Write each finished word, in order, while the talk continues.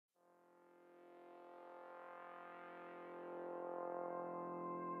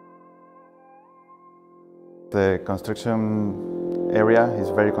The construction area is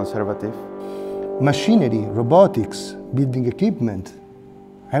very conservative. Machinery, robotics, building equipment,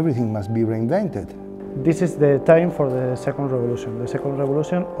 everything must be reinvented. This is the time for the second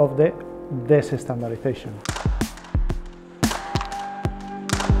revolution of the standardization.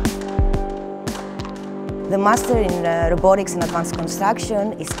 The Master in Robotics and Advanced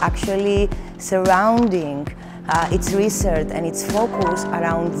Construction is actually surrounding its research and its focus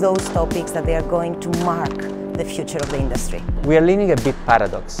around those topics that they are going to mark the future of the industry. We are living a bit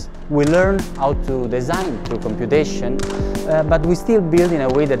paradox. We learn how to design through computation, but we still build in a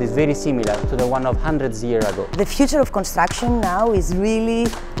way that is very similar to the one of hundreds of years ago. The future of construction now is really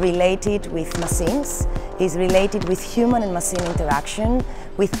related with machines, is related with human and machine interaction,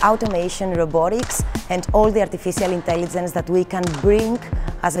 with automation, robotics, and all the artificial intelligence that we can bring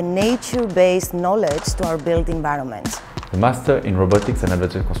as a nature-based knowledge to our built environment. The Master in Robotics and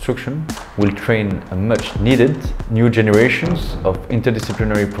Advanced Construction will train a much needed new generations of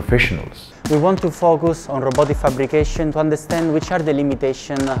interdisciplinary professionals. We want to focus on robotic fabrication to understand which are the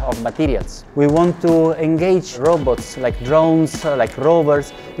limitations of materials. We want to engage robots like drones, like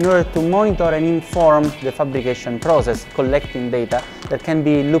rovers, in order to monitor and inform the fabrication process, collecting data that can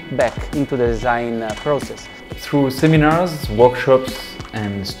be looked back into the design process. Through seminars, workshops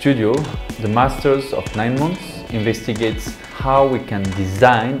and studio, the Masters of 9 months investigates how we can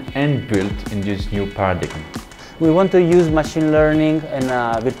design and build in this new paradigm. We want to use machine learning and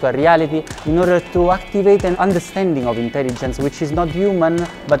virtual reality in order to activate an understanding of intelligence which is not human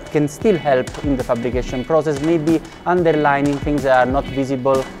but can still help in the fabrication process, maybe underlining things that are not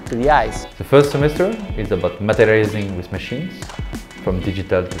visible to the eyes. The first semester is about materializing with machines, from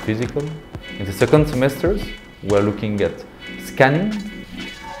digital to physical. In the second semester, we are looking at scanning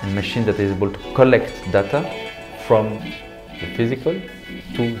and machine that is able to collect data from the physical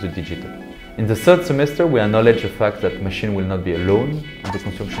to the digital. In the third semester, we acknowledge the fact that machine will not be alone on the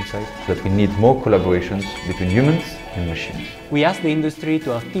construction site, that we need more collaborations between humans and machines. We ask the industry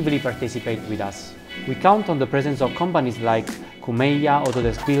to actively participate with us. We count on the presence of companies like Cumeia,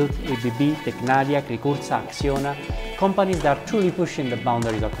 Autodesk Build, ABB, Tecnalia, Recursa, Acciona, companies that are truly pushing the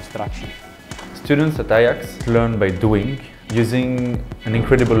boundaries of construction. Students at Ajax learn by doing, using an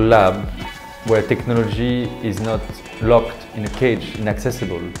incredible lab where technology is not locked in a cage,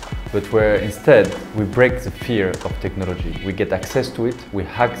 inaccessible, but where instead we break the fear of technology. We get access to it, we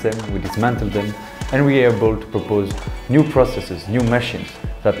hack them, we dismantle them, and we are able to propose new processes, new machines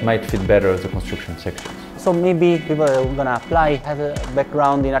that might fit better the construction sectors. So maybe people are going to apply, have a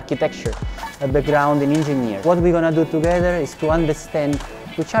background in architecture, a background in engineering. What we're going to do together is to understand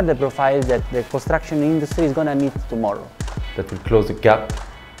which are the profiles that the construction industry is going to need tomorrow. That will close the gap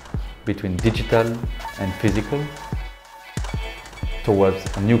between digital and physical towards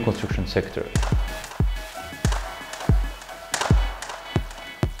a new construction sector.